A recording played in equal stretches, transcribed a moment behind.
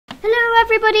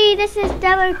everybody, this is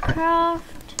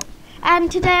Democraft,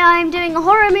 and today I am doing a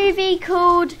horror movie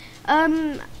called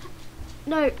Alone.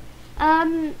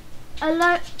 I'm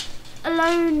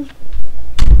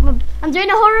doing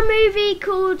a horror movie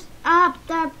called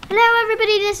Hello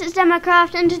everybody, this is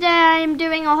Democraft, and today I am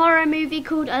doing a horror movie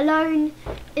called Alone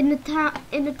in the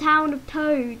Town of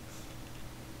Toads.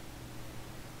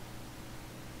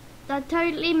 That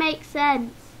totally makes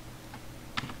sense.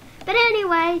 But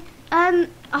anyway, I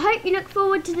hope you look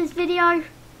forward to this video,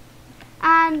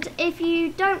 and if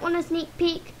you don't want a sneak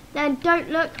peek, then don't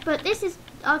look, but this is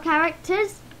our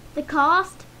characters, the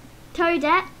cast,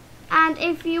 Toadette, and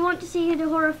if you want to see who the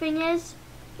horror thing is,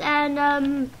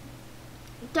 then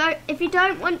if you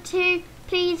don't want to,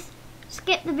 please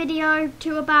skip the video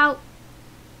to about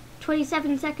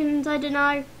 27 seconds, I don't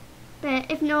know, but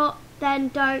if not, then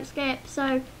don't skip.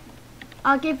 So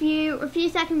I'll give you a few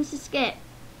seconds to skip.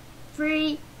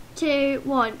 3, 2,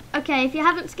 1. Okay, if you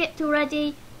haven't skipped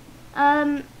already,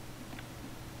 where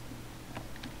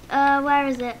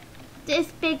is it?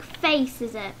 This big face,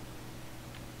 is it?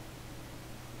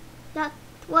 Well,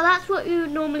 that's what you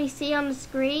would normally see on the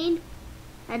screen,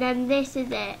 and then this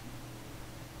is it.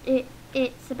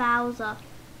 It's a Bowser.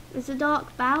 It's a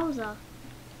dark Bowser.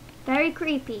 Very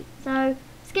creepy. So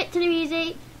skip to the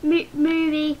music.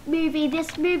 Movie.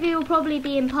 This movie will probably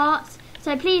be in parts.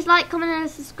 So please like, comment, and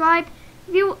subscribe.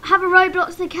 If you have a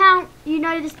Roblox account, you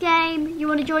know this game, you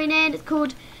want to join in, it's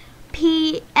called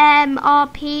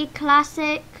PMRP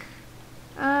Classic.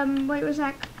 Wait, what's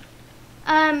that?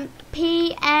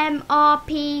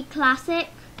 PMRP Classic.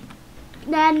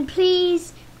 Then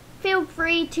please feel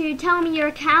free to tell me your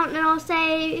account, and I'll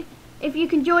say if you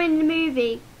can join the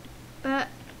movie. But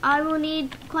I will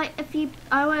need quite a few.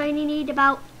 I will only need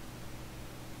about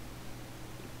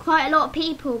quite a lot of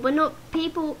people, but not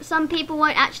people. Some people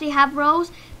won't actually have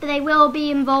roles, but they will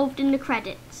be involved in the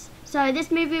credits. So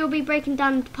this movie will be breaking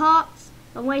down into parts.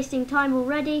 I'm wasting time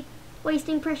already,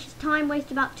 wasting precious time.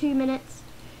 Wasted about 2 minutes.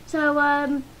 So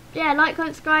yeah, like,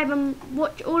 comment, subscribe, and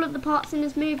watch all of the parts in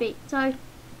this movie. So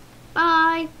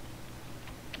bye.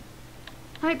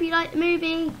 Hope you like the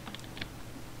movie.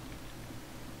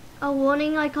 A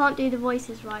warning, I can't do the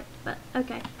voices right, but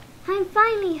okay. I'm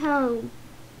finally home.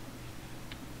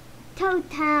 Toad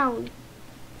Town,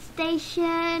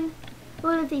 station,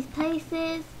 all of these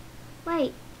places.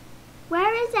 Wait,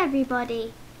 where is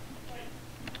everybody?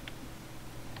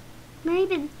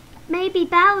 Maybe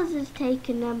Bowser's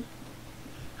taken them.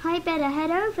 I better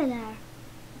head over there.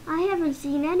 I haven't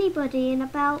seen anybody in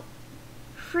about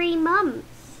 3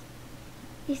 months.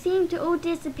 They seem to all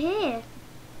disappear.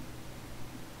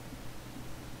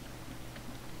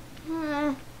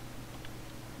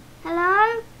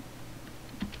 Hello?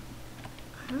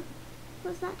 Huh?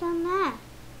 What's that down there?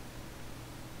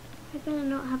 I better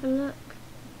not have a look.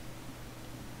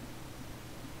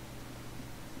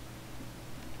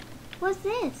 What's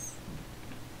this?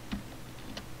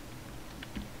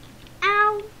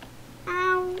 Ow!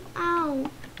 Ow! Ow!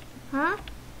 Huh?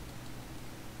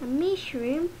 A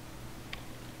mushroom?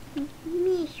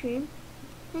 Mushroom?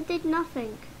 It did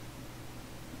nothing.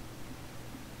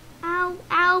 Ow!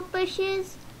 Ow!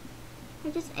 Bushes! I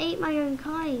just ate my own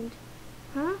kind.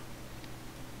 Huh?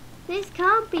 This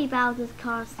can't be Bowser's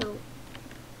castle.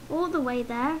 All the way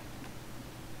there.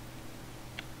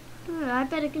 Oh, I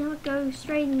better go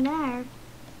straight in there.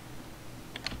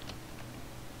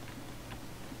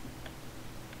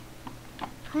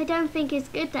 I don't think it's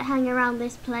good to hang around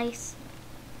this place.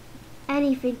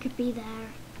 Anything could be there.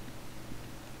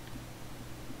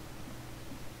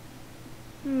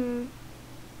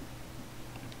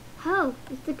 Oh,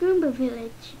 it's the Goomba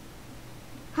village.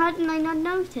 How did I not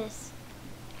notice?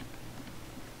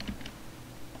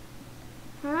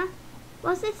 Huh?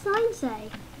 What's this sign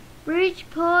say?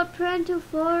 Bridgeport, Parental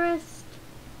Forest,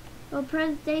 or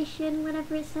Presentation,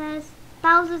 whatever it says.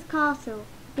 Bowser's Castle,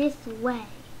 this way.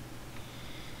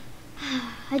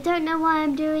 I don't know why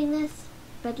I'm doing this,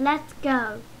 but let's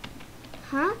go.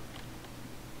 Huh?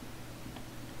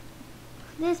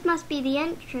 This must be the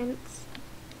entrance.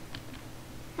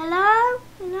 Hello?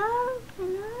 Hello?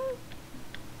 Hello?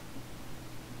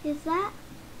 Is that?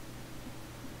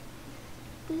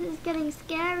 This is getting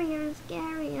scarier and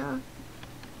scarier.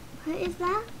 What is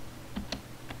that?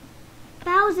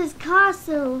 Bowser's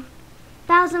Castle.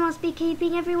 Bowser must be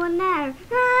keeping everyone there.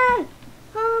 Ah!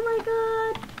 Oh my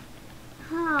god.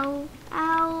 Ow.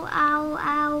 Ow, ow,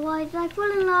 ow. Why did I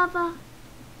fall in lava?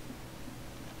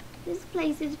 This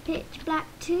place is pitch black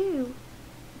too.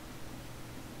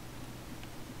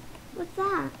 What's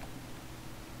that?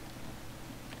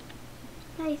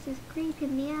 This place is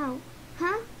creeping me out.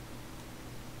 Huh?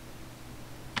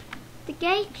 The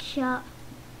gate shut.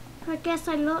 I guess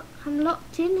I'm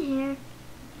locked in here.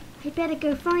 I better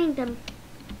go find them.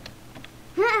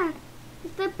 Huh,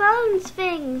 it's the bones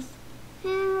things.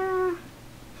 Yeah.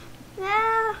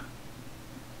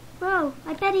 Whoa,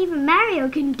 I bet even Mario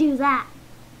can do that.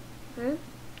 Huh?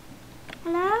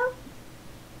 Hello?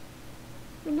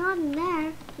 We're not in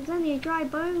there. There's only dry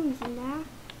bones in there.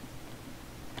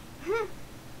 Huh.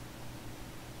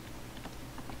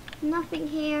 Nothing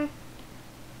here.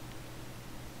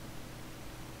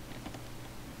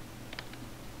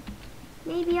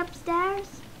 Maybe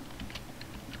upstairs?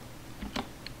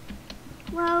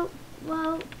 Whoa,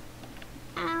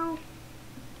 ow.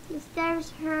 The stairs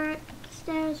hurt. The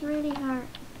stairs really hurt.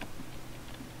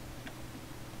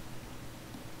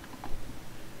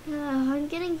 I'm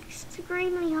getting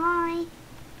extremely high.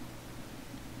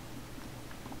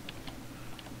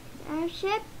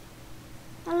 Airship?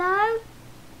 Hello?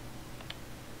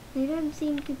 They don't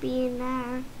seem to be in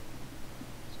there.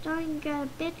 Starting to get a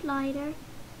bit lighter.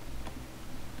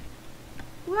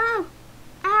 Whoa!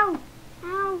 Ow!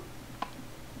 Ow!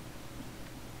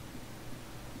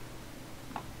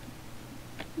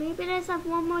 Maybe let's have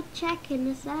one more check in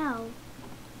the cell.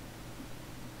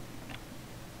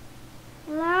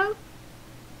 Hello?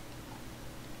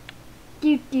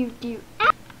 Do.